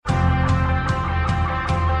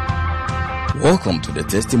Welcome to the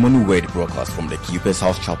Testimony Word broadcast from the Keepers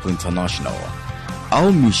House Chapel International.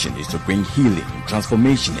 Our mission is to bring healing,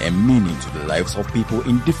 transformation, and meaning to the lives of people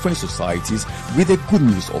in different societies with the good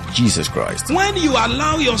news of Jesus Christ. When you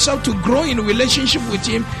allow yourself to grow in a relationship with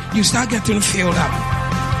Him, you start getting filled up.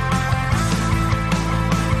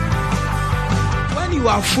 When you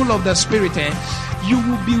are full of the Spirit, you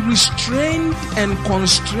will be restrained and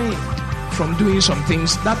constrained from doing some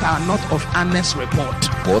things that are not of honest report.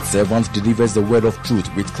 God's servant delivers the word of truth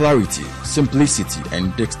with clarity, simplicity,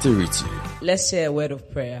 and dexterity. Let's share a word of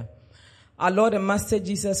prayer. Our Lord and Master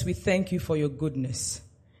Jesus, we thank you for your goodness.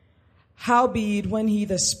 Howbeit, when He,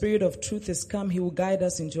 the Spirit of truth, is come, He will guide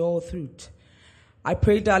us into all truth. I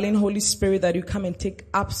pray, darling Holy Spirit, that you come and take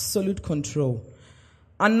absolute control.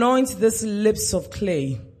 Anoint these lips of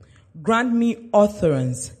clay. Grant me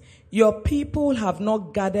utterance. Your people have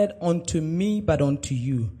not gathered unto me, but unto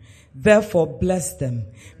you. Therefore, bless them.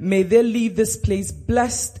 May they leave this place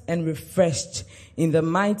blessed and refreshed. In the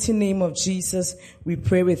mighty name of Jesus, we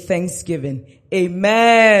pray with thanksgiving.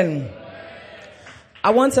 Amen.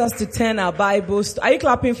 I want us to turn our Bibles. Are you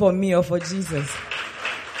clapping for me or for Jesus?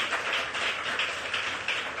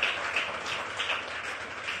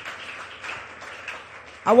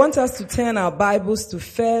 I want us to turn our Bibles to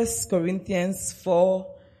 1 Corinthians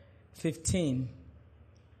 4:15.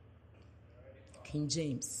 King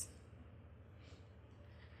James.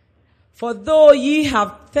 For though ye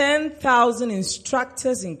have 10,000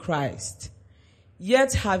 instructors in Christ,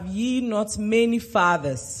 yet have ye not many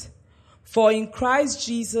fathers. For in Christ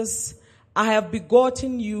Jesus I have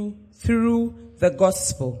begotten you through the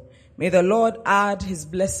gospel. May the Lord add His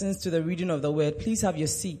blessings to the reading of the word. Please have your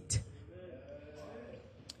seat.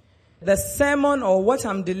 The sermon, or what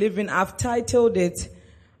I'm delivering, I've titled it,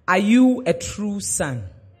 Are You a True Son?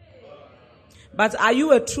 But are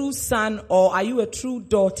you a true son or are you a true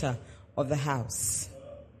daughter of the house?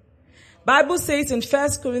 Bible says in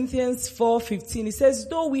 1 Corinthians 4:15, it says,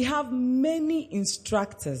 though we have many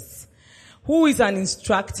instructors. Who is an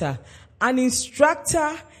instructor? An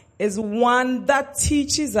instructor is one that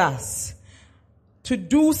teaches us to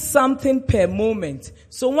do something per moment.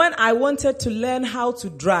 So when I wanted to learn how to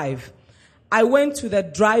drive, I went to the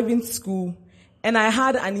driving school and I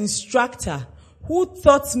had an instructor who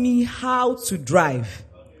taught me how to drive.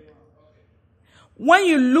 When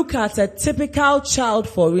you look at a typical child,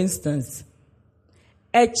 for instance,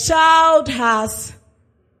 a child has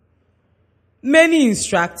many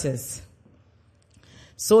instructors.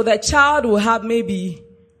 So the child will have maybe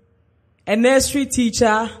a nursery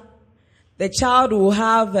teacher. The child will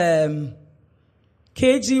have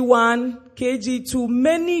KG1, KG2.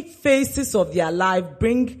 Many phases of their life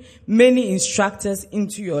bring many instructors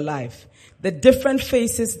into your life. The different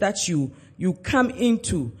phases that you come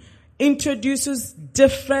into introduces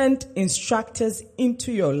different instructors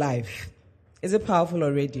into your life. Is it powerful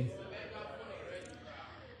already?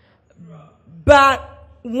 But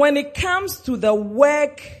when it comes to the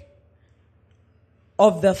work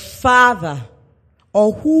of the father,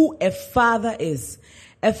 or who a father is,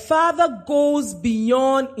 a father goes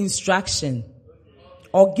beyond instruction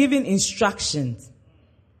or giving instructions.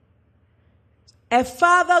 A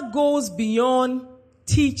father goes beyond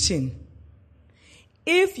teaching.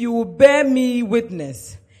 If you will bear me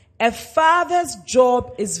witness, a father's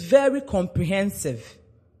job is very comprehensive.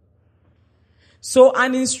 So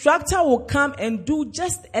an instructor will come and do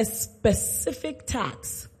just a specific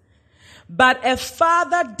task. But a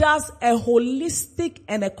father does a holistic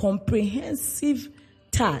and a comprehensive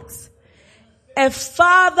task. A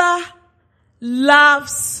father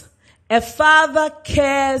loves, a father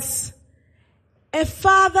cares, a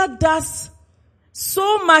father does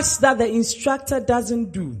so much that the instructor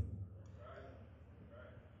doesn't do.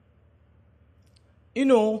 You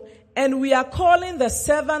know, and we are calling the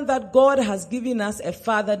servant that God has given us a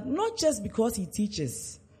father, not just because he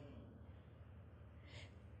teaches.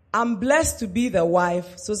 I'm blessed to be the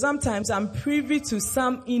wife, so sometimes I'm privy to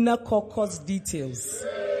some inner caucus details.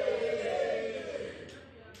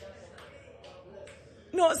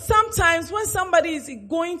 You know, sometimes when somebody is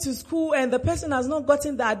going to school and the person has not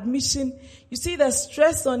gotten the admission, you see the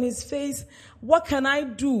stress on his face. What can I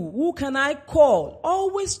do? Who can I call?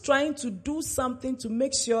 Always trying to do something to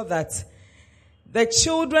make sure that the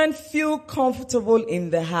children feel comfortable in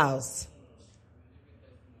the house.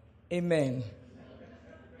 Amen.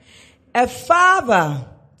 A father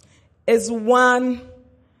is one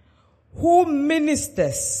who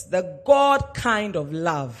ministers the God kind of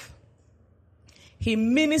love. He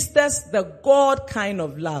ministers the God kind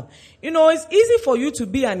of love. You know, it's easy for you to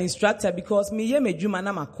be an instructor because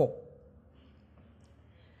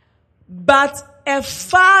but a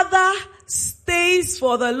father stays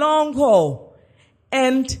for the long haul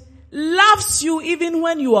and loves you even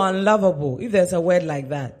when you are unlovable, if there's a word like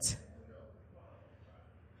that.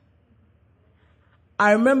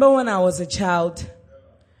 I remember when I was a child,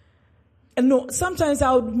 and no, sometimes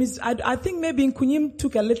I would I think maybe Nkunyim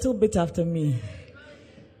took a little bit after me.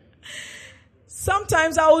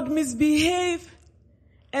 Sometimes I would misbehave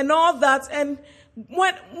and all that, and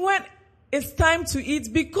when it's time to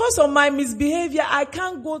eat, because of my misbehavior, I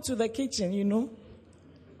can't go to the kitchen, you know.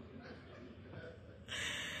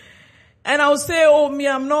 And I'll say, oh, me,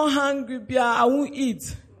 I'm not hungry, I won't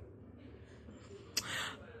eat.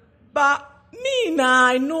 But me now,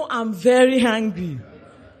 I know I'm very hungry.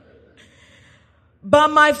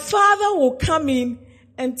 But my father will come in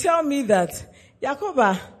and tell me that,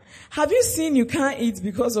 Yakoba, have you seen you can't eat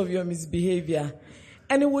because of your misbehavior?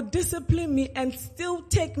 And he would discipline me and still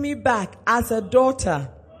take me back as a daughter.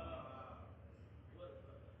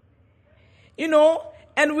 You know,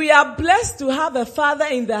 and we are blessed to have a father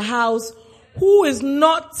in the house who is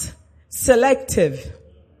not selective.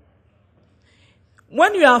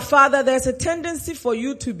 When you are a father, there's a tendency for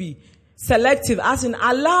you to be selective, as in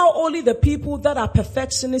allow only the people that are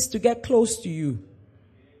perfectionists to get close to you.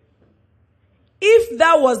 If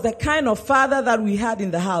that was the kind of father that we had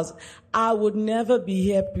in the house, I would never be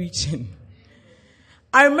here preaching.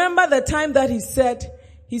 I remember the time that he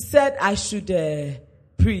said I should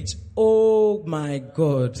preach. Oh my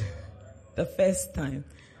God. The first time.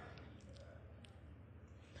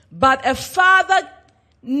 But a father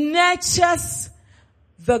nurtures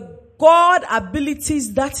the God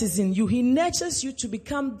abilities that is in you. He nurtures you to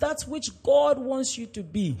become that which God wants you to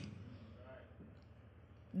be.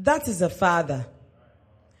 That is a father.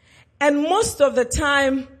 And most of the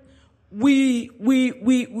time, we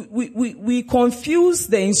confuse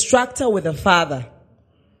the instructor with the father.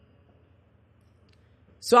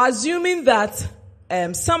 So assuming that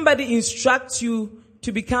somebody instructs you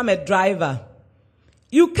to become a driver,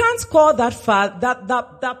 you can't call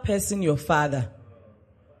that person your father.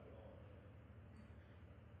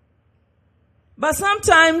 But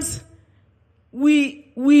sometimes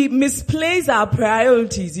we misplace our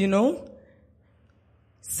priorities, you know.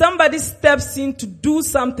 Somebody steps in to do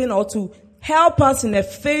something or to help us in a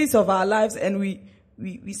phase of our lives, and we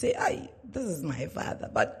say, this is my father.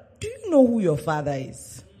 But do you know who your father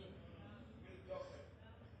is?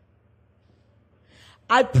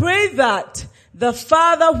 I pray that the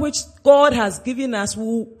Father which God has given us,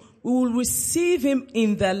 we will receive him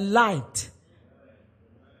in the light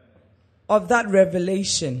of that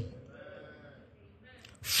revelation.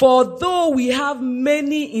 For though we have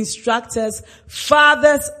many instructors,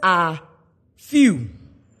 fathers are few.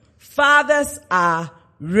 Fathers are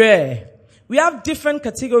rare. We have different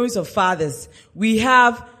categories of fathers. We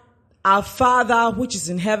have our Father which is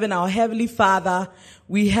in heaven, our Heavenly Father.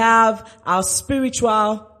 We have our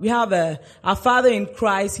spiritual, we have our Father in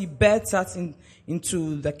Christ. He births us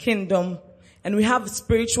into the kingdom. And we have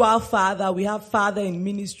spiritual father, we have father in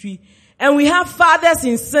ministry, and we have fathers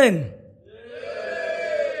in sin.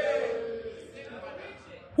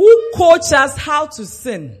 Who coach us how to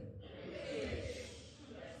sin?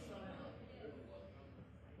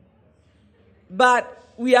 But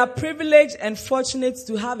we are privileged and fortunate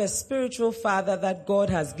to have a spiritual father that God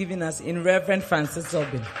has given us in Reverend Francis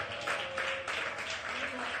Obin.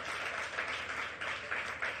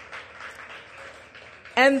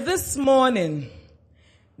 And this morning,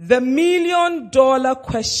 the $1 million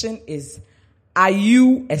question is, are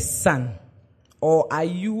you a son or are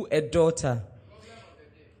you a daughter?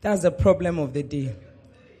 That's the problem of the day.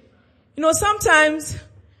 You know, sometimes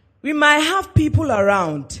we might have people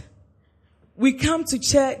around. We come to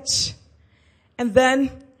church and then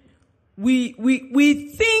we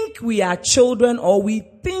think we are children or we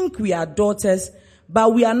think we are daughters,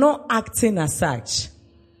 but we are not acting as such.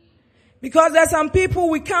 Because there are some people,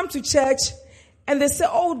 we come to church and they say,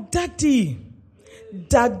 oh, daddy,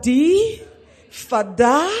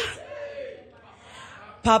 father,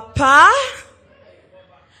 papa.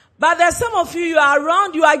 But there's some of you are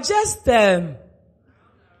around, you are just around.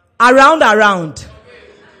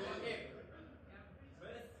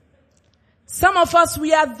 Some of us,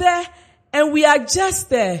 we are there and we are just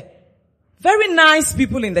very nice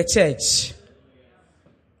people in the church.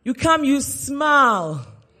 You come, you smile.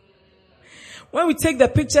 When we take the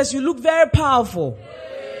pictures, you look very powerful.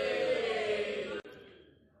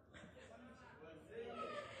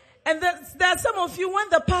 And there are some of you, when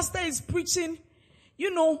the pastor is preaching,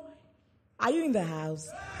 you know, are you in the house?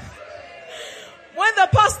 When the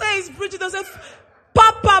pastor is preaching, they say,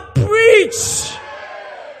 Papa, preach.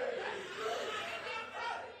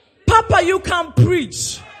 Papa, you can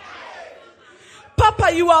preach.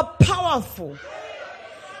 Papa, you are powerful.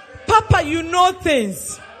 Papa, you know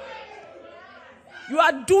things. You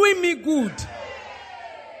are doing me good.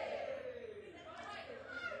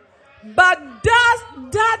 But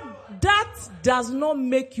that does not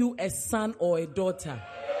make you a son or a daughter.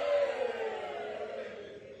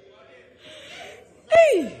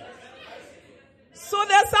 Hey. So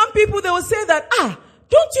there are some people, they will say that,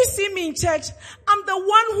 don't you see me in church? I'm the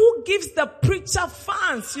one who gives the preacher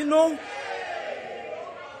fans, you know.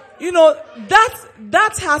 You know,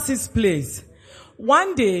 that has its place.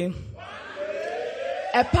 One day,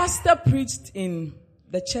 a pastor preached in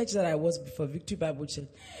the church that I was before, Victory Bible Church.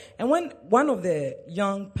 And when one of the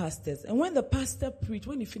young pastors, and when the pastor preached,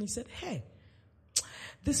 when he finished, he said, hey,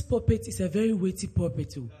 this pulpit is a very weighty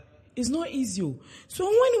pulpit too. It's not easy. So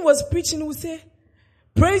when he was preaching, he would say,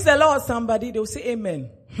 praise the Lord, somebody. They will say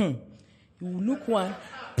amen. You will look one.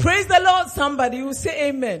 Praise the Lord, somebody. You will say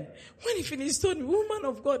amen. When he finished, he told me, woman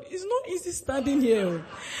of God, it's not easy standing here.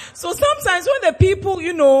 So sometimes when the people,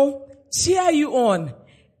 you know, cheer you on,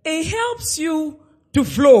 it helps you to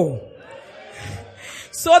flow.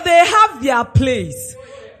 So they have their place.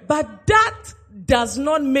 But that does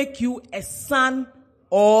not make you a son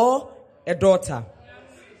or a daughter.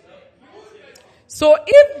 So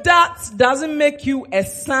if that doesn't make you a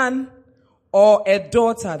son or a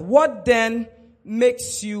daughter, what then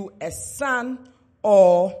makes you a son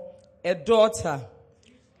or a daughter?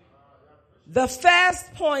 The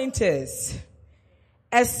first point is,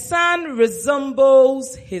 a son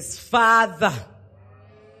resembles his father.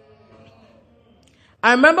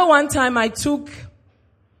 I remember one time I took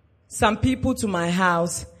some people to my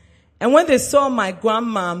house, and when they saw my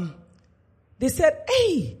grandmom, they said,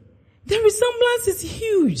 hey, the resemblance is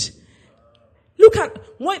huge. Look at,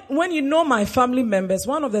 when you know my family members,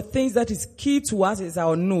 one of the things that is key to us is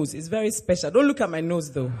our nose. It's very special. Don't look at my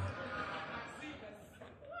nose though.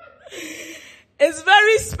 It's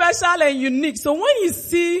very special and unique. So when you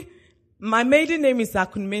see, my maiden name is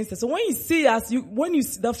Akunmensa. So when you see us, when you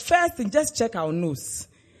see the first thing, just check our nose.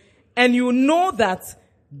 And you know that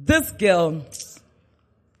this girl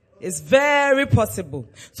is very possible.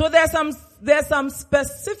 So there's some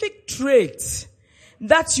specific traits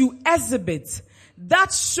that you exhibit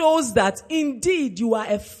that shows that indeed you are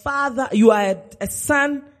a father, you are a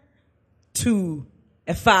son to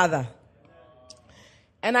a father.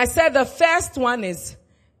 And I said the first one is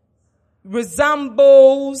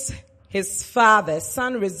resembles his father.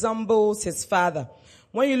 Son resembles his father.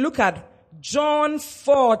 When you look at John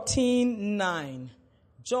 14:9.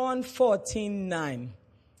 John 14:9.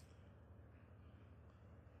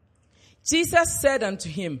 Jesus said unto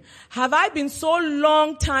him, have I been so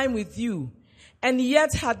long time with you, and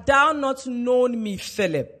yet hast thou not known me,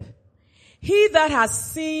 Philip? He that has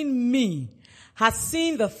seen me has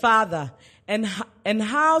seen the Father. And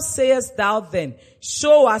how sayest thou then,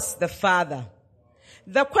 show us the Father?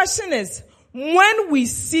 The question is, when we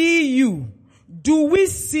see you, do we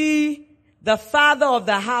see the father of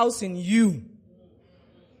the house in you?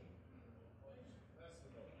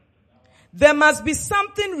 There must be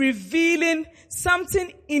something revealing,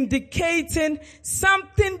 something indicating,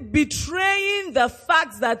 something betraying the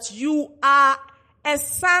fact that you are a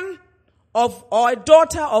son of or a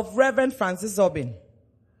daughter of Reverend Francis Obin.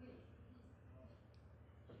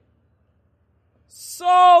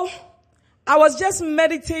 So, I was just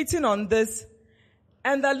meditating on this,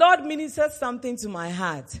 and the Lord ministered something to my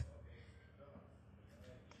heart.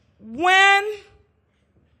 When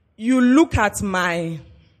you look at my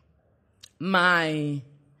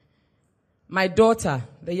daughter,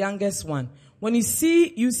 the youngest one, when you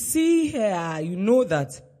see her, you know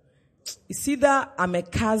that it's either I'm a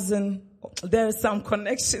cousin, there is some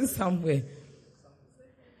connection somewhere.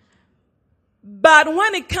 But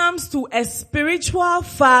when it comes to a spiritual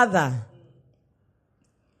father,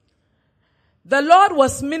 the Lord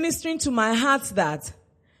was ministering to my heart that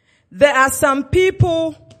there are some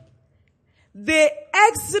people, they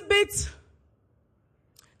exhibit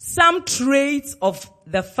some traits of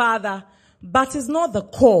the father, but it's not the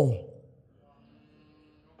core.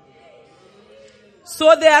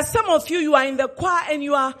 So there are some of you are in the choir and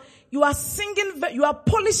you are singing, you are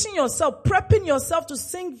polishing yourself, prepping yourself to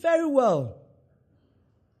sing very well.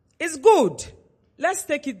 It's good. Let's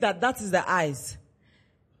take it that is the eyes.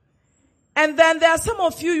 And then there are some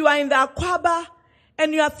of you are in the akwaba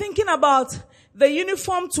and you are thinking about the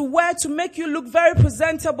uniform to wear to make you look very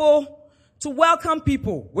presentable, to welcome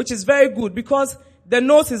people, which is very good because the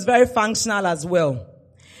nose is very functional as well.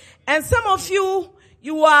 And some of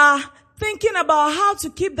you are thinking about how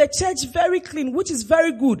to keep the church very clean, which is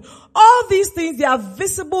very good. All these things, they are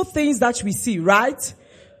visible things that we see, right?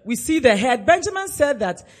 we see the head. Benjamin said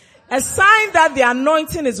that a sign that the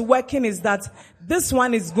anointing is working is that this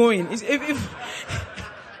one is going. If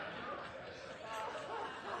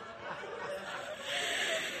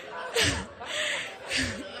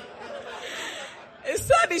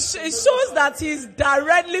it shows that he's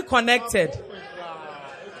directly connected.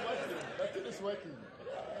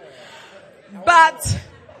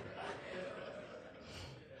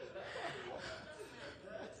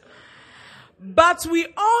 But we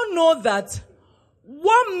all know that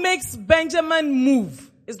what makes Benjamin move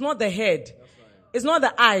is not the head. It's not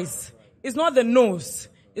the eyes. It's not the nose.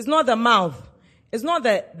 It's not the mouth. It's not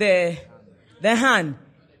the hand.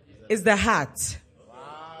 It's the heart.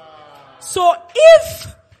 So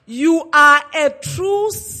if you are a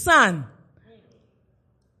true son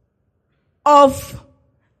of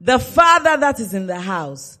the Father that is in the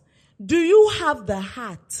house, do you have the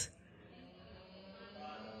heart?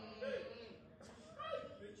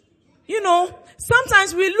 You know,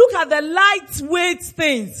 sometimes we look at the lightweight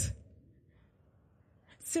things.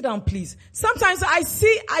 Sit down, please. Sometimes I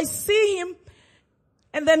see him,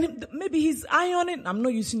 and then maybe he's ironing. I'm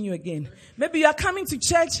not using you again. Maybe you are coming to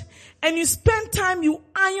church and you spend time, you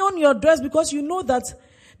iron your dress because you know that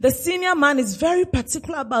the senior man is very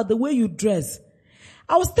particular about the way you dress.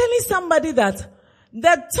 I was telling somebody that the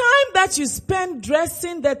time that you spend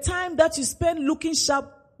dressing, the time that you spend looking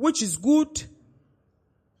sharp, which is good,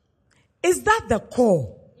 is that the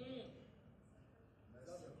core?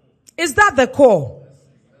 Is that the core?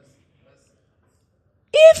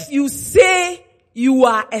 If you say you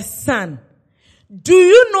are a son, do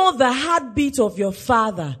you know the heartbeat of your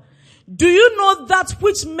father? Do you know that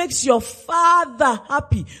which makes your father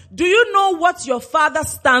happy? Do you know what your father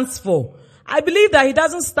stands for? I believe that he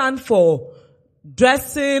doesn't stand for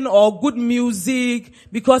dressing or good music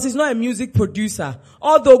because he's not a music producer,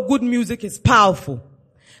 although good music is powerful.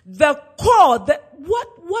 The core,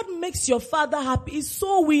 what makes your father happy is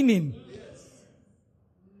soul winning.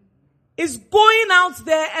 Is going out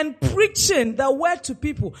there and preaching the word to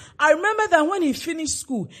people. I remember that when he finished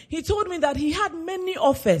school, he told me that he had many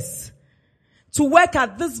offers to work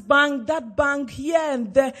at this bank, that bank, here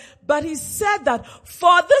and there. But he said that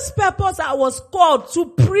for this purpose I was called to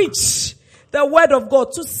preach the word of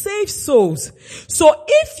God, to save souls. So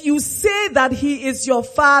if you say that he is your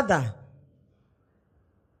father,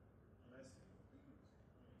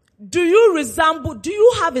 do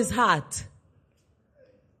you have his heart?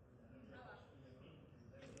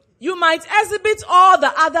 You might exhibit all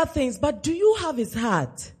the other things, but do you have his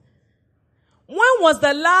heart? When was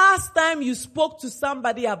the last time you spoke to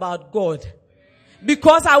somebody about God?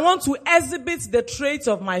 Because I want to exhibit the traits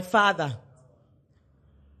of my father.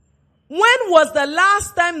 When was the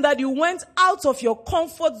last time that you went out of your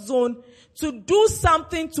comfort zone to do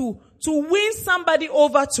something to win somebody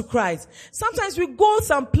over to Christ? Sometimes we go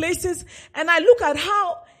some places and I look at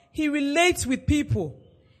how he relates with people.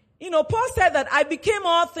 You know, Paul said that I became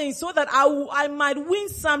all things so that I might win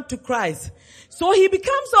some to Christ. So he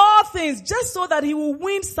becomes all things just so that he will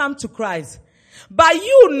win some to Christ. But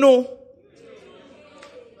you know,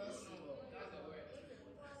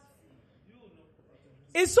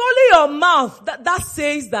 it's only your mouth that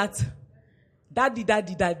says that daddy,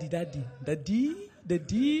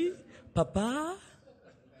 papa,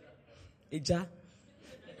 eja.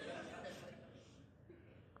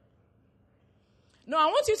 No, I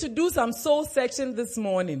want you to do some soul searching this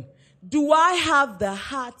morning. Do I have the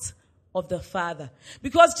heart of the Father?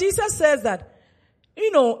 Because Jesus says that, you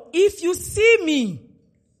know, if you see me,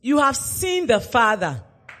 you have seen the Father.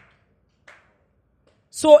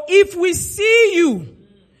 So if we see you,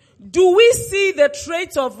 do we see the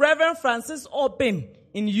traits of Reverend Francis Open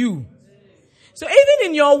in you? So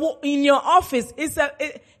even in your office, it's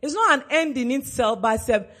not an end in itself, but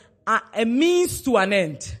it's a means to an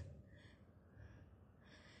end.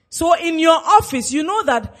 So in your office, you know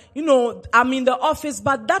that, you know, I'm in the office,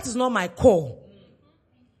 but that is not my core.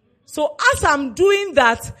 So as I'm doing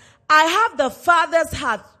that, I have the Father's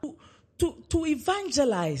heart to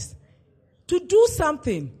evangelize, to do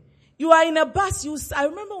something. You are in a bus. I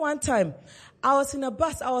remember one time I was in a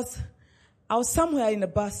bus. I was somewhere in a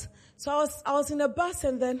bus. So I was in a bus,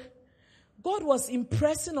 and then God was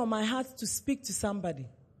impressing on my heart to speak to somebody.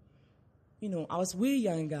 You know, I was way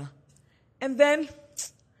younger. And then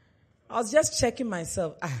I was just checking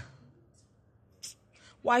myself.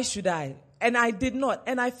 Why should I? And I did not.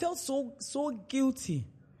 And I felt so guilty.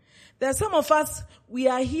 There are some of us, we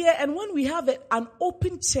are here, and when we have an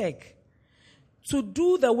open check to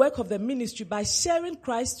do the work of the ministry by sharing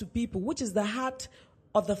Christ to people, which is the heart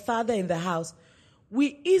of the Father in the house,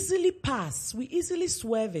 we easily pass. We easily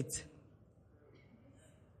swerve it.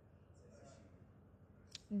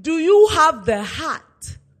 do you have the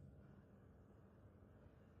heart?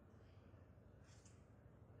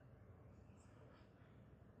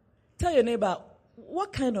 Tell your neighbor,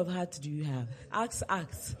 what kind of heart do you have? Ask.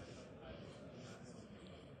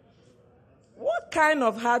 What kind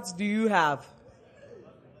of heart do you have?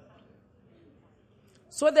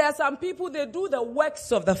 So there are some people, they do the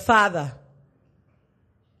works of the Father.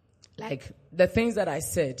 Like the things that I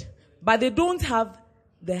said. But they don't have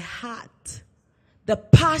the heart, the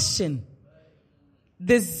passion,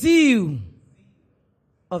 the zeal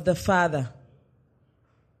of the Father.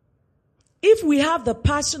 If we have the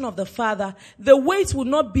passion of the Father, the weight will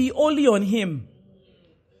not be only on Him.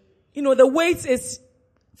 You know, the weight is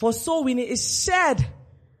for soul winning is shared.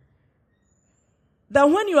 That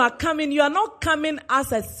when you are coming, you are not coming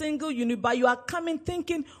as a single unit, but you are coming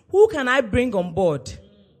thinking, who can I bring on board?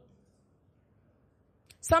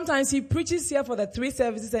 Sometimes he preaches here for the 3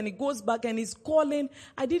 services and he goes back and he's calling,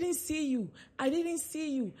 I didn't see you. I didn't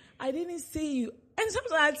see you. I didn't see you. And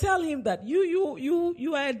sometimes I tell him that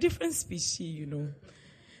you are a different species, you know.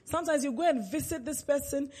 Sometimes you go and visit this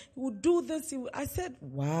person, he will do this. I said,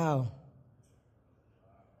 wow.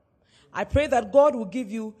 I pray that God will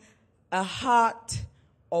give you a heart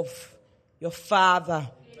of your Father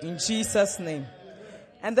in Jesus' name.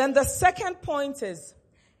 And then the second point is,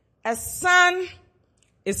 a son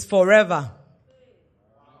is forever.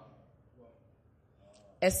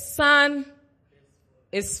 A son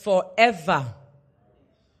is forever.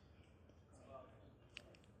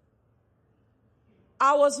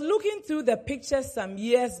 I was looking through the pictures some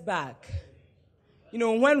years back, you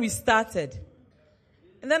know, when we started.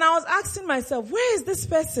 And then I was asking myself, where is this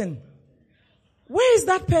person? Where is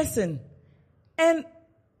that person? And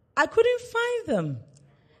I couldn't find them.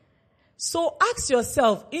 So ask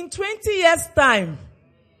yourself, in 20 years' time,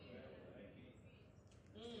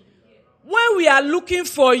 when we are looking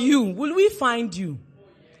for you, will we find you?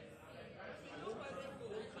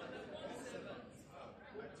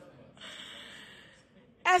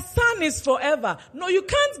 A son is forever. No, you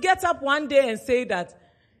can't get up one day and say that,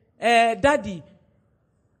 Daddy,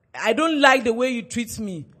 I don't like the way you treat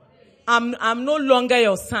me. I'm no longer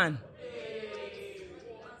your son.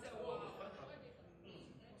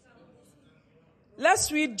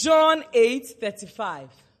 Let's read John 8:35.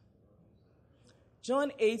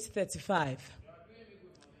 John 8:35.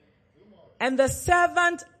 And the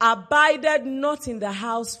servant abided not in the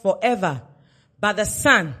house forever, but the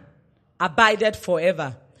son abided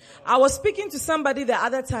forever. I was speaking to somebody the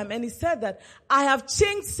other time and he said that I have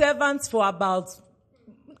changed servants for about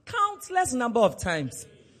countless number of times.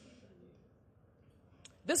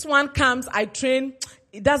 This one comes, I train,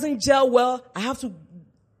 it doesn't gel well, I have to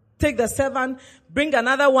take the servant, bring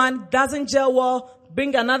another one, doesn't gel well,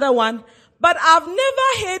 bring another one. But I've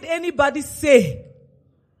never heard anybody say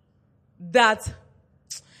that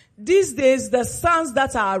these days the sons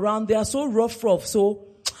that are around, they are so rough, so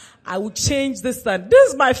I will change this son.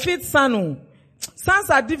 This is my fifth son. Sons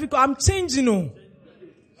are difficult, I'm changing.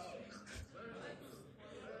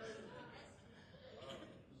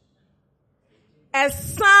 A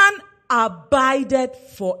son abided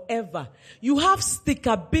forever. You have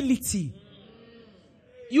stickability.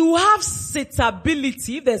 You have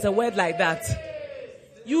sittability, if there's a word like that.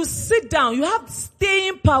 You sit down. You have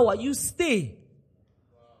staying power. You stay.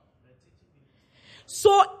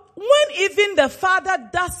 So when even the father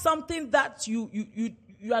does something that you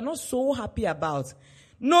are not so happy about,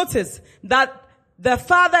 notice that the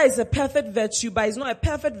father is a perfect virtue, but he's not a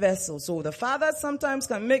perfect vessel. So the father sometimes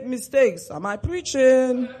can make mistakes. Am I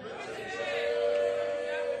preaching?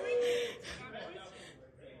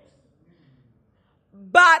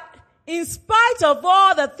 But in spite of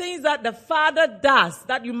all the things that the father does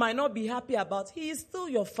that you might not be happy about, he is still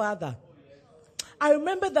your father. I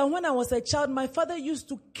remember that when I was a child, my father used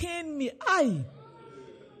to cane me.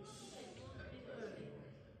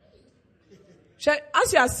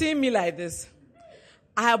 As you are seeing me like this,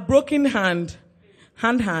 I have broken hand,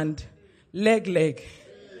 leg.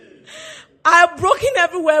 I have broken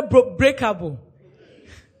everywhere, breakable.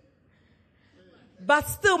 But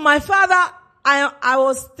still, my father, I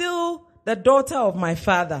was still the daughter of my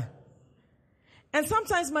father. And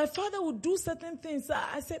sometimes my father would do certain things.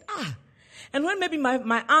 I said, And when maybe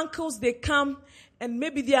my uncles, they come and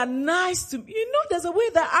maybe they are nice to me. You know, there's a way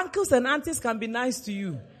that uncles and aunties can be nice to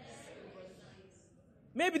you.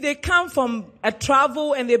 Maybe they come from a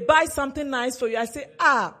travel and they buy something nice for you. I say,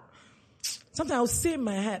 sometimes I'll say in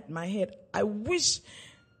my head, I wish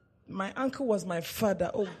my uncle was my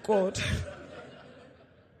father. Oh God.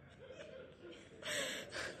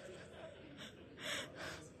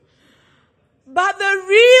 But the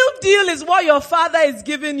real deal is what your father is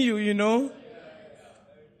giving you, you know.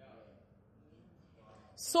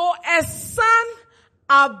 So a son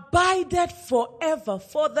abideth forever,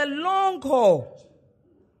 for the long haul.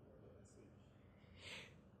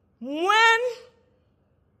 When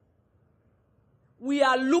we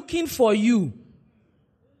are looking for you,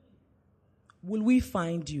 will we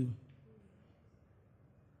find you?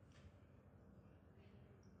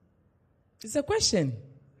 It's a question.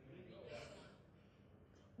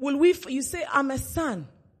 Will we? You say, I'm a son.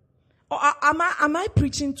 Or am I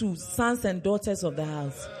preaching to sons and daughters of the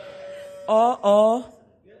house? Or.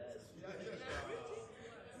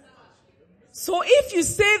 So if you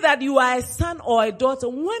say that you are a son or a daughter,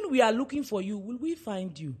 when we are looking for you, will we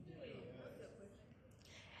find you?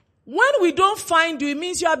 When we don't find you, it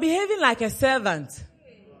means you are behaving like a servant.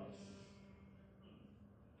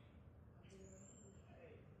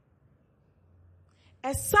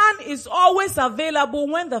 A son is always available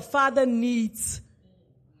when the father needs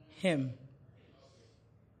him.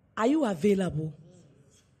 Are you available?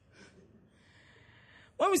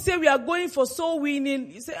 When we say we are going for soul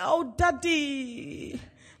winning, you say, oh, daddy,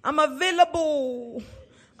 I'm available.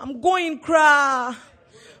 I'm going cry.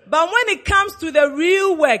 But when it comes to the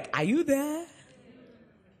real work, are you there?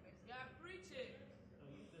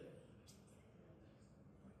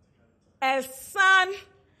 A son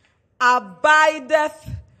abideth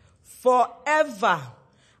forever.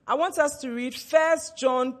 I want us to read 1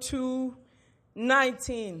 John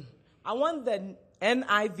 2:19. I want the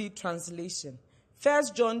NIV translation.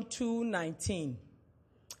 1 John 2:19.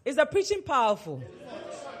 Is the preaching powerful?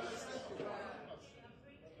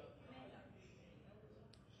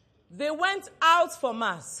 They went out from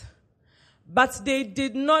us, but they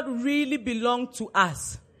did not really belong to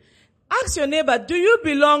us. Ask your neighbor, do you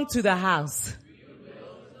belong to the house?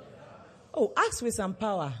 Oh, ask with some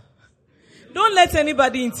power. Don't let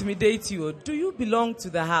anybody intimidate you. Do you belong to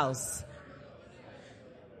the house?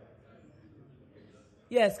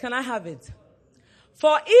 Yes, can I have it?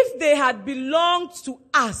 For if they had belonged to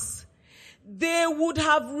us, they would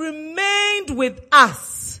have remained with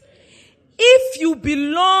us. If you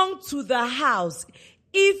belong to the house,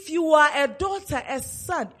 if you are a daughter, a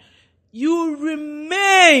son, you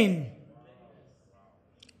remain.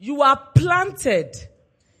 You are planted.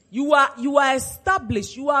 You are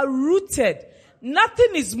established. You are rooted.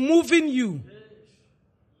 Nothing is moving you.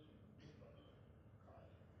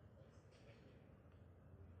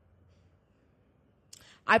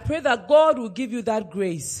 I pray that God will give you that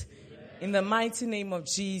grace in the mighty name of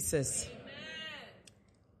Jesus.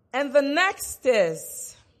 And the next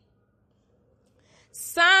is,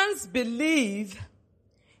 sons believe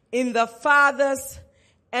in the fathers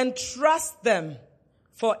and trust them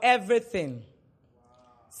for everything.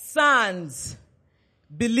 Sons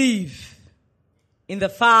believe in the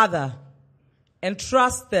father and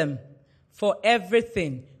trust them for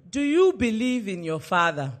everything. Do you believe in your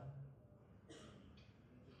father?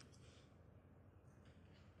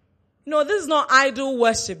 No, this is not idol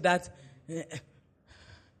worship that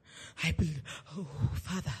I believe. Oh,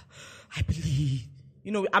 Father, I believe.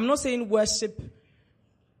 You know, I'm not saying worship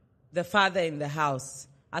the father in the house,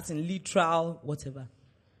 as in literal, whatever.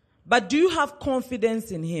 But do you have confidence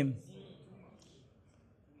in him?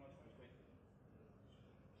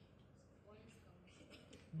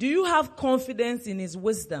 Do you have confidence in his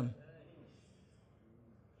wisdom?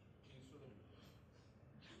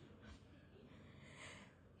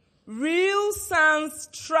 Real sons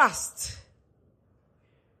trust.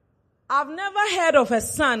 I've never heard of a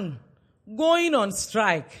son going on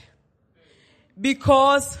strike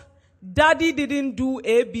because daddy didn't do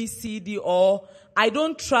A, B, C, D, or I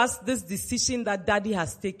don't trust this decision that daddy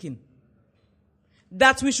has taken.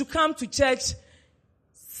 That we should come to church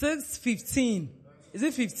 6:15. Is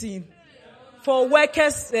it 15? For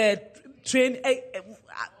workers train.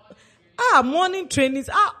 Morning trainings.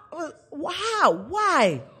 Wow.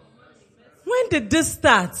 Why? When did this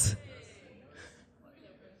start?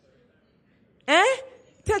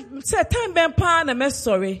 Time ben pa na me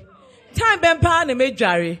sorry. Time ben pa na me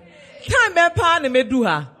dware. Time ben pa na me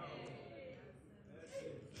duha.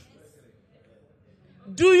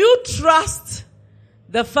 Do you trust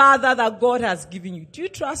the Father that God has given you? Do you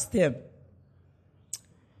trust him?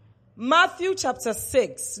 Matthew chapter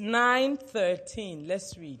 6, 9-13.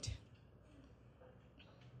 Let's read.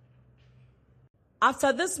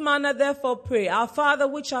 After this manner, therefore, pray, Our Father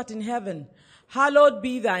which art in heaven, hallowed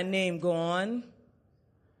be thy name. Go on.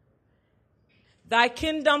 Thy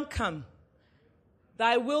kingdom come.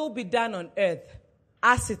 Thy will be done on earth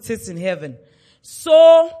as it is in heaven.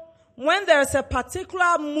 So, when there is a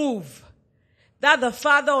particular move that the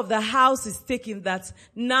father of the house is taking, that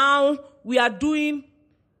now we are doing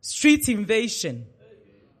street invasion.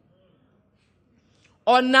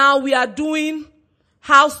 Or now we are doing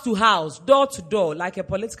house to house, door to door, like a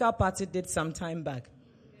political party did some time back.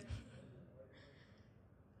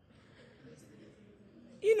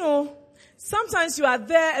 You know, sometimes you are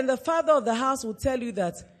there and the father of the house will tell you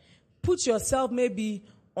that put yourself maybe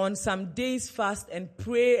on some days fast and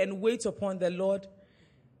pray and wait upon the Lord.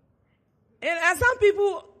 And some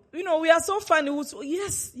people, you know, we are so funny.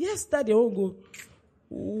 Yes, Daddy, will go.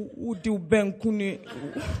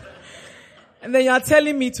 And then you are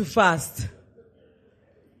telling me to fast.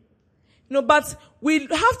 No, but we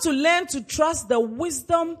have to learn to trust the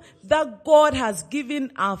wisdom that God has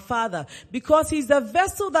given our Father, because He's the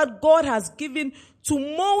vessel that God has given to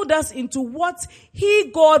mold us into what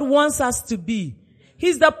God wants us to be.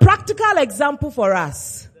 He's the practical example for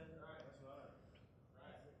us.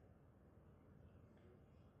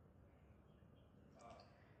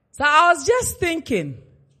 So I was just thinking,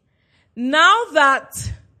 now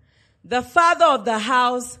that the father of the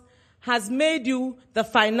house has made you the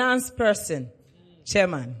finance person,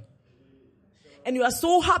 chairman, and you are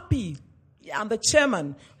so happy, I'm the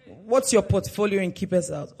chairman. What's your portfolio in Keeper's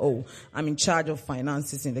House? Oh, I'm in charge of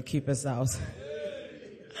finances in the Keeper's House.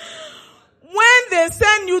 When they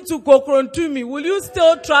send you to Kokrontumi, will you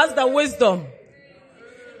still trust the wisdom?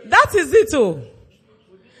 That is it all.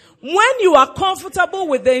 When you are comfortable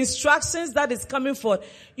with the instructions that is coming forth,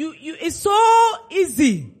 it's so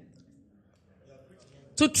easy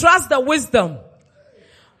to trust the wisdom.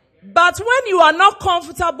 But when you are not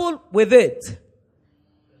comfortable with it,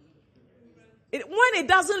 when it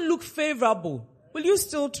doesn't look favorable, will you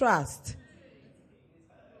still trust?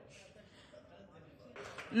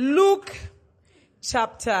 Luke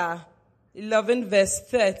chapter 11 verse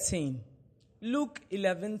 13. Luke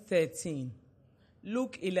 11:13.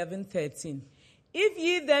 Luke 11:13. If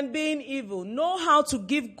ye then being evil know how to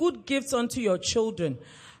give good gifts unto your children,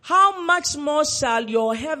 how much more shall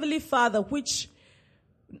your heavenly Father which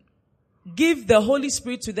give the Holy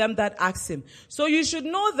Spirit to them that ask Him? So you should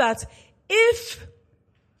know that if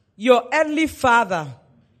your earthly Father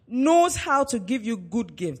knows how to give you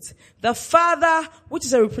good gifts, the Father, which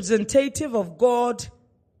is a representative of God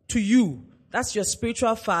to you, that's your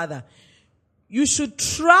spiritual father, you should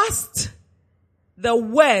trust the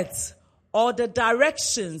words or the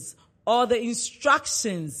directions or the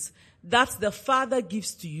instructions that the Father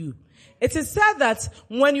gives to you. It is said that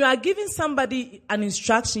when you are giving somebody an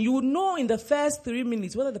instruction, you will know in the first 3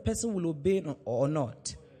 minutes whether the person will obey or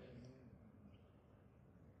not.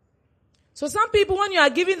 So some people, when you are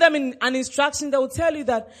giving them an instruction, they will tell you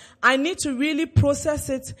that I need to really process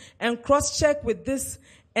it and cross-check with this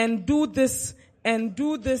and do this and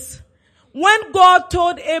do this. When God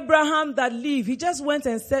told Abraham that leave, He just went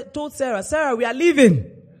and told Sarah, Sarah, we are leaving.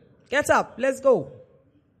 Get up, let's go.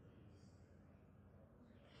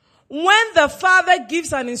 When the Father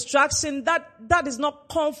gives an instruction that is not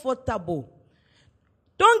comfortable,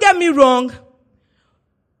 don't get me wrong.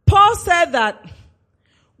 Paul said that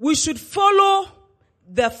we should follow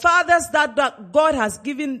the fathers that God has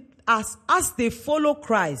given us as they follow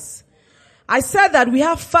Christ. I said that we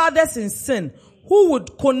have fathers in sin who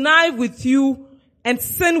would connive with you and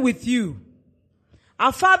sin with you.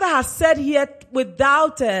 Our Father has said here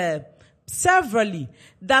without severally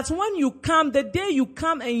that when you come, the day you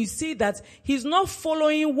come and you see that He's not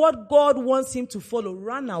following what God wants him to follow,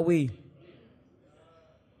 run away.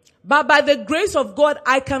 But by the grace of God,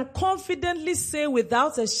 I can confidently say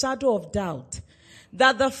without a shadow of doubt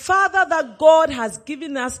that the Father that God has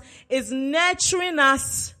given us is nurturing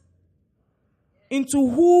us into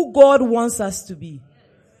who God wants us to be.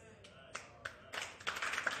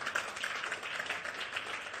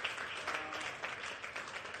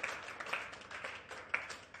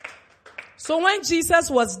 So when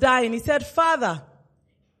Jesus was dying, He said, Father,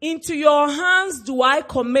 into your hands do I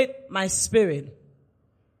commit my spirit.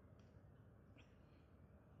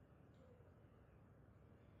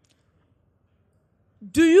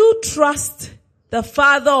 Do you trust the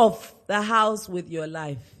Father of the house with your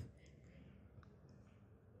life?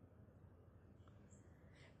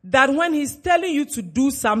 That when He's telling you to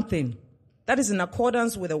do something, that is in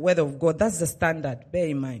accordance with the word of God. That's the standard. Bear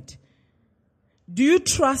in mind. Do you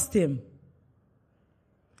trust Him?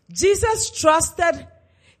 Jesus trusted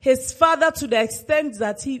His Father to the extent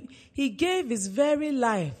that he gave His very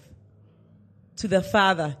life to the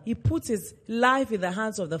Father. He put His life in the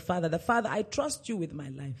hands of the Father. The Father, I trust you with my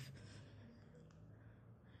life.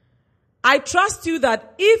 I trust you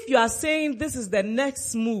that if you are saying this is the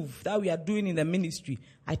next move that we are doing in the ministry,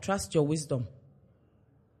 I trust your wisdom.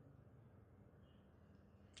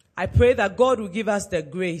 I pray that God will give us the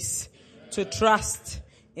grace to trust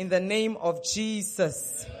in the name of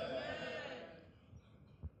Jesus.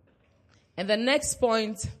 And the next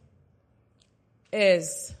point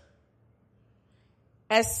is,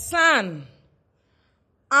 a son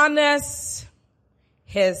honors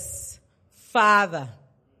his father.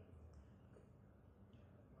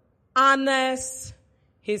 Honors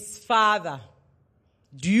his father.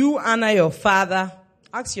 Do you honor your father?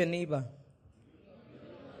 Ask your neighbor.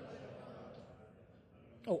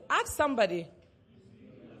 Oh, ask somebody.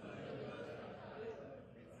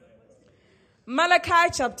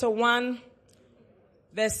 Malachi chapter 1,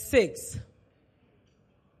 verse 6.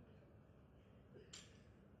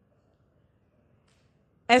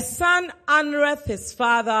 A son honoreth his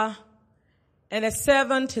father, and a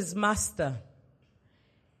servant his master.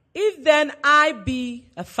 If then I be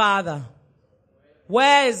a father,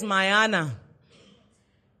 where is my honor?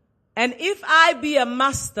 And if I be a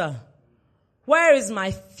master, where is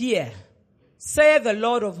my fear? Saith the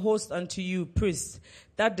Lord of hosts unto you, priests,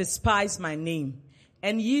 that despise my name.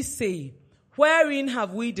 And ye say, wherein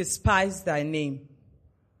have we despised thy name?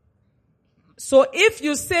 So if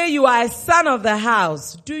you say you are a son of the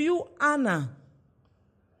house, do you honor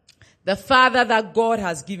the father that God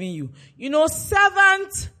has given you? You know,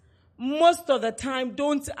 servants most of the time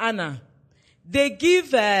don't honor. They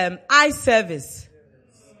give eye service.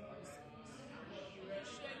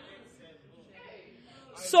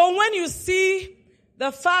 So when you see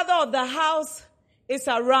the father of the house is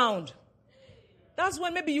around, that's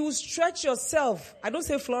when maybe you stretch yourself. I don't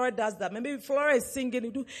say Flora does that. Maybe Flora is singing,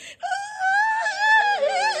 you do.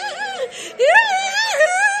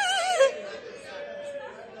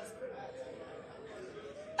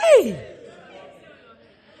 Hey.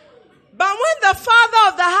 But when the father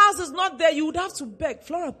of the house is not there, you would have to beg.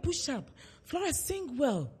 Flora, push up. Flora, sing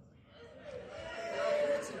well.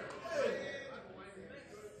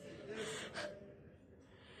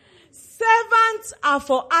 Servants are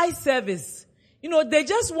for eye service. You know, they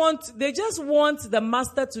just want the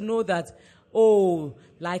master to know that, oh,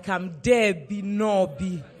 like I'm there, be no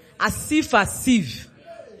be. As if.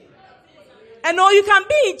 And no, you can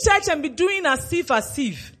be in church and be doing as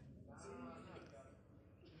if.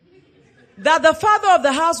 That the father of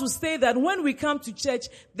the house will say that when we come to church,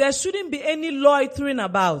 there shouldn't be any loitering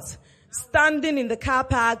about. Standing in the car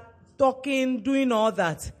park, talking, doing all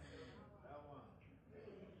that.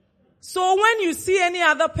 So when you see any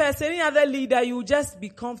other person, any other leader, you just be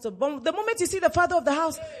comfortable. The moment you see the father of the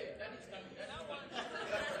house,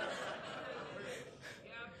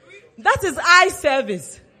 that is eye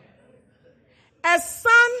service. A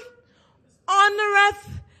son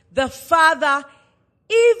honoreth the father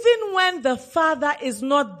even when the father is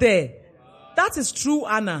not there. That is true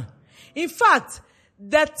honor. In fact,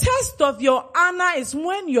 the test of your honor is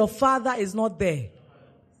when your father is not there.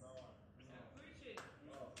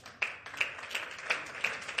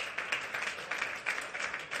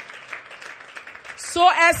 So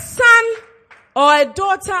a son or a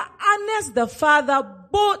daughter honors the father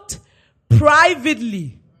both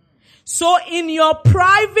privately. So in your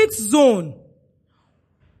private zone,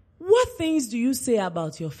 what things do you say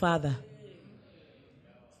about your father?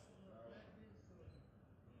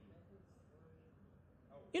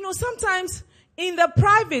 You know, sometimes in the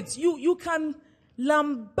private, you can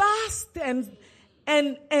lambast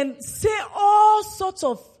and say all sorts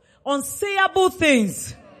of unsayable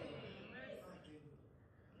things.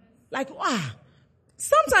 Like,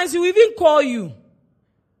 sometimes you even call you.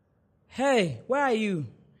 Hey, where are you?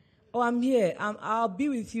 Oh, I'm here. I'll be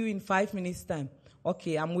with you in 5 minutes time.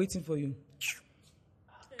 Okay, I'm waiting for you.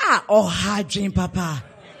 Hard dream, Papa.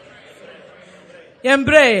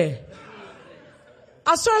 Yembre.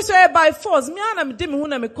 I saw by force.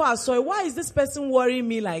 Why is this person worrying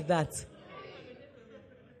me like that?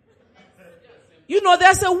 You know,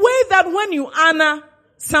 there's a way that when you honor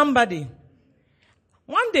somebody.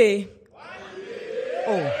 One day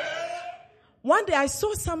I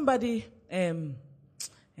saw somebody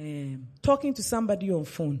talking to somebody on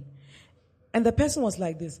phone. And the person was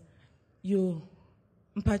like this. You,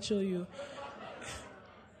 Mpacho, you,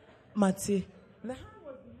 Mati. The hand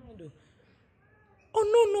was behind her. Oh,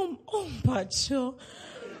 no, Mpacho.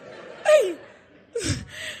 Hey.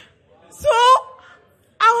 So,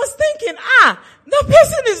 I was thinking, the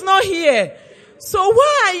person is not here. So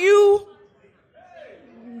why are you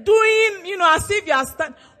doing, as if you are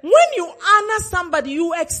when you honor somebody,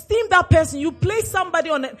 you esteem that person, you place somebody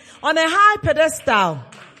on a high pedestal.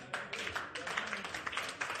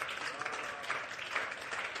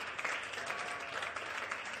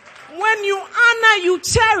 When you honor, you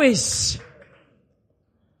cherish.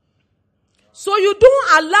 So you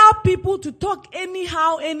don't allow people to talk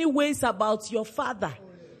anyhow, anyways about your father.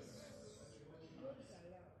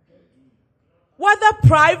 Whether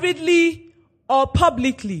privately or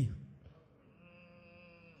publicly.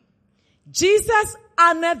 Jesus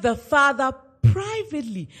honored the Father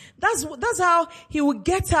privately. That's how he would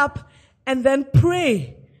get up and then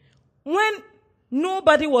pray when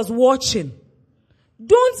nobody was watching.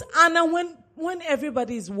 Don't honor when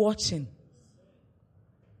everybody is watching.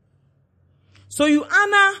 So you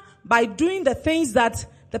honor by doing the things that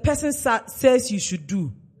the person says you should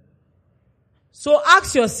do. So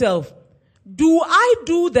ask yourself, do I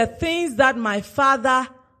do the things that my father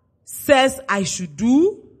says I should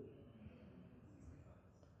do?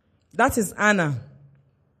 That is honor.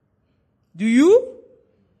 Do you?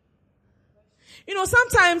 You know,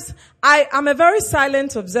 sometimes I am a very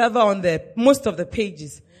silent observer on most of the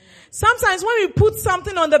pages. Sometimes when we put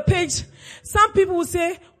something on the page, some people will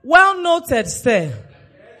say, well noted, sir.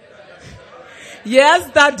 Yes,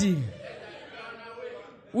 daddy.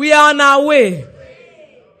 We are on our way.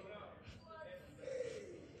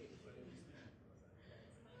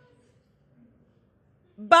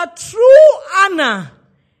 But true honor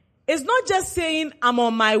is not just saying, I'm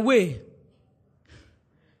on my way.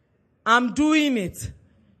 I'm doing it.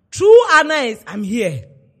 True honor is, I'm here.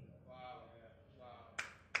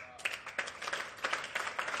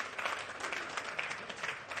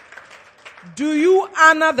 Do you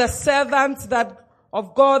honor the servant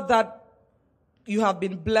of God that you have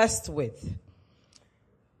been blessed with?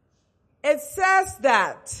 It says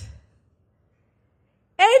that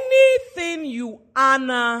anything you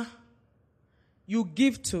honor, you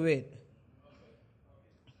give to it.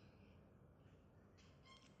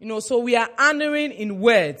 You know, so we are honoring in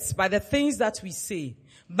words by the things that we say.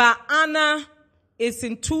 But honor is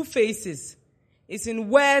in two phases. It's in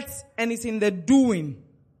words and it's in the doing.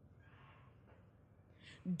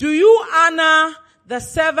 Do you honor the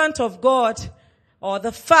servant of God or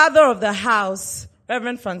the father of the house,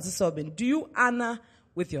 Reverend Francis Obin? Do you honor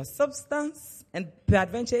with your substance and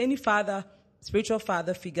peradventure any father, spiritual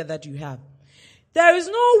father figure that you have? There is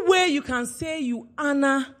no way you can say you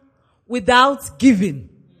honor without giving.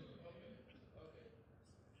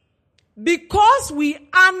 Because we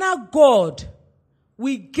honor God,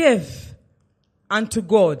 we give unto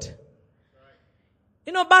God.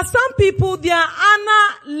 You know, but some people, their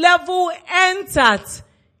honor level ends at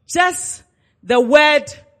just the word,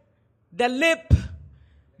 the lip,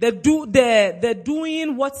 the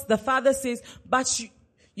doing what the Father says, but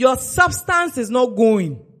your substance is not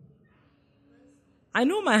going. I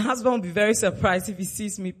know my husband will be very surprised if he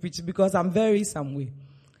sees me preach because I'm very some way.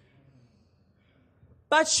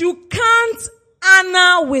 But you can't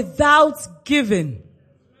honor without giving.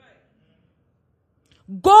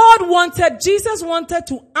 Jesus wanted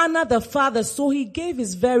to honor the Father, so he gave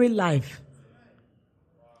his very life.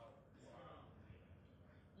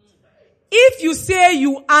 If you say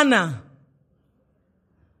you honor,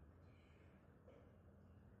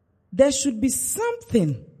 there should be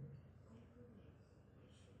something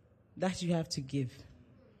that you have to give.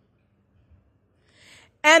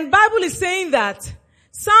 And Bible is saying that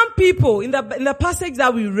some people in the passage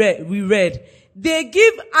that we read, they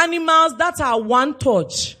give animals that are one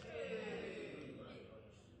touch.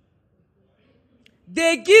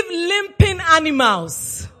 They give limping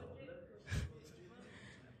animals.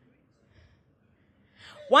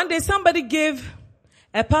 One day somebody gave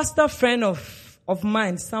a pastor friend of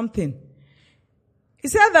mine something. He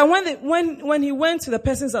said that when he went to the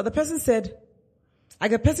person's house, the person said,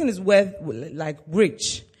 like the person is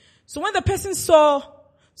rich. So when the person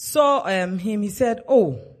saw him, he said,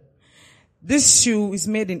 oh, this shoe is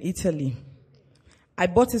made in Italy. I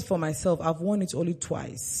bought it for myself. I've worn it only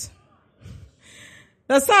twice.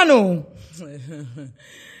 The son,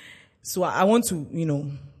 so I want to,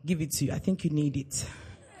 give it to you. I think you need it.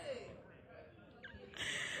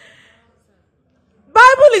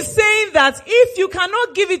 Bible is saying that if you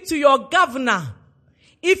cannot give it to your governor,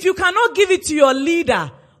 if you cannot give it to your leader,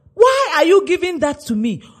 why are you giving that to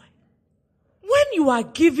me? When you are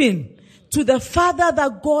giving to the Father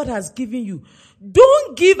that God has given you,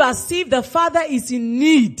 don't give as if the Father is in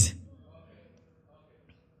need.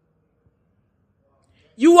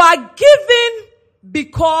 You are giving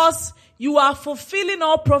because you are fulfilling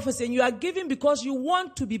all prophecy, and you are giving because you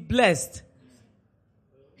want to be blessed.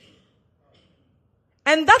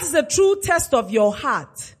 And that is a true test of your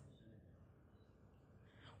heart.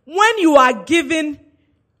 When you are giving,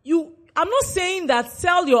 I'm not saying that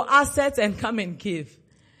sell your assets and come and give.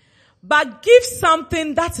 But give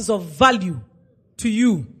something that is of value to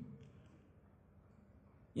you.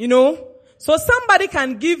 So somebody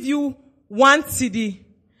can give you 1 cedi.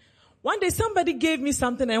 One day somebody gave me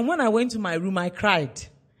something, and when I went to my room, I cried.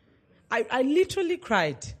 I literally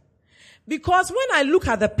cried. Because when I look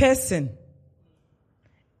at the person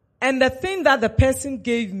and the thing that the person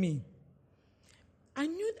gave me, I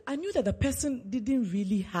knew that the person didn't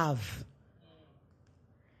really have.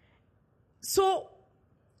 So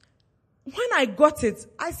when I got it,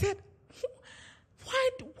 I said, why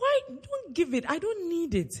don't give it? I don't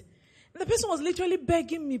need it. And the person was literally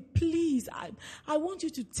begging me, please, I want you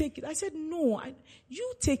to take it. I said, no,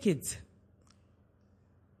 you take it.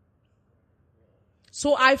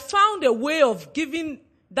 So I found a way of giving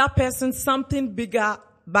that person something bigger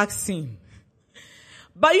back soon.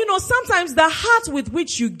 But sometimes the heart with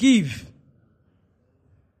which you give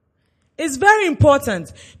is very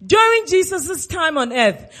important. During Jesus' time on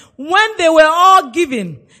earth, when they were all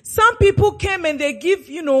giving, some people came and they give,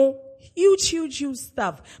 huge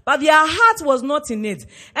stuff. But their heart was not in it.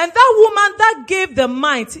 And that woman that gave the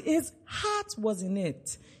mite, his heart was in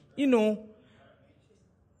it.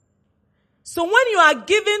 So when you are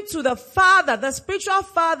giving to the Father, the spiritual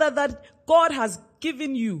Father that God has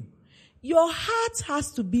given you, your heart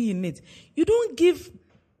has to be in it. You don't give,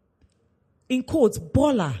 in quotes,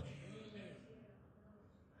 bola.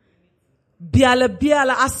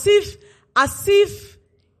 Biala, as if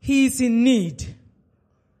he is in need.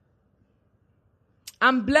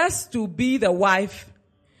 I'm blessed to be the wife,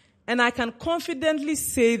 and I can confidently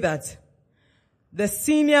say that the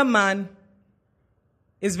senior man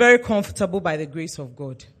is very comfortable by the grace of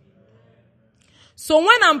God. So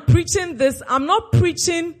when I'm preaching this, I'm not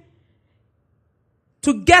preaching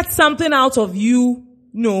to get something out of you,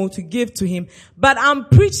 to give to him. But I'm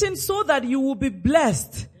preaching so that you will be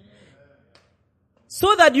blessed.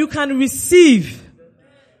 So that you can receive.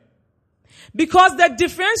 Because the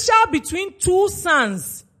differential between two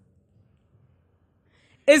sons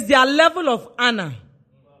is their level of honor.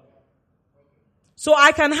 So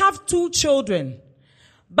I can have 2 children.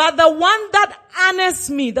 But the one that honors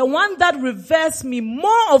me, the one that reveres me,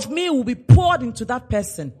 more of me will be poured into that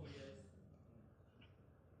person.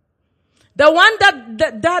 The one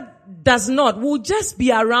that does not will just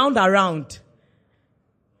be around.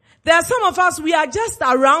 There are some of us, we are just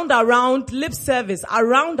around, lip service,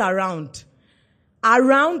 around. I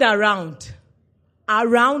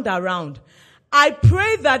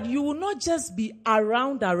pray that you will not just be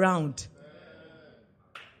around.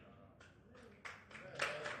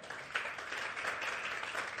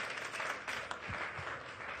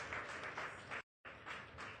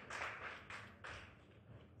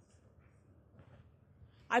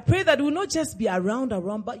 I pray that you will not just be around,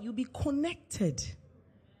 but you'll be connected.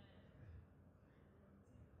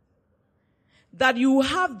 That you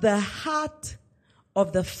have the heart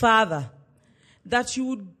of the Father. That you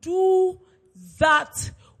will do that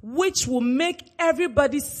which will make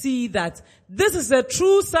everybody see that this is a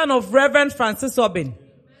true son of Reverend Francis Obin.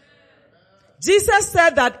 Jesus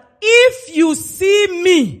said that if you see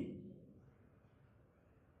me,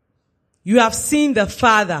 you have seen the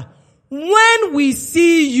Father. When we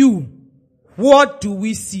see you, what do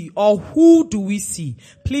we see? Or who do we see?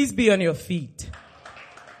 Please be on your feet.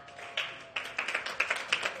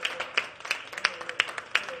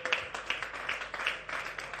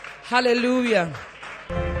 Hallelujah.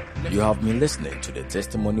 You have been listening to the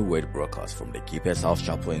Testimony Word broadcast from the Keeper's House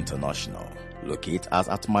Chapel International, located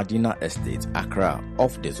at Madina Estate, Accra,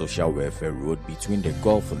 off the Social Welfare Road between the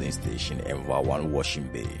Gulf Filling Station and Vawan Washing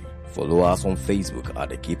Bay. Follow us on Facebook at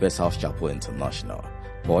the Keeper's House Chapel International,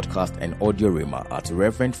 podcast and audio rema at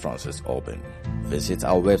Reverend Francis Obin. Visit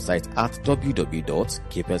our website at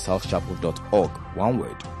www.keepershousechapel.org, one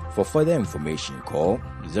word. For further information, call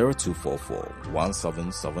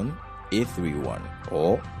 0244-177-831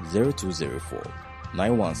 or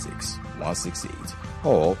 0204-916-168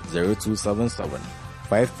 or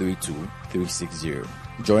 0277-532-360.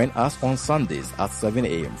 Join us on Sundays at 7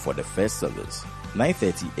 a.m. for the first service,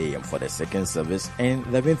 9:30 a.m. for the second service, and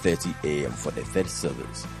 11:30 a.m. for the third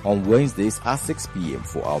service. On Wednesdays at 6 p.m.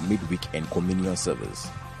 for our midweek and communion service.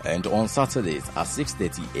 And on Saturdays at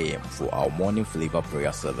 6:30 a.m. for our morning flavor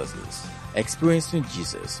prayer services. Experiencing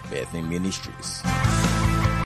Jesus Birthing Ministries.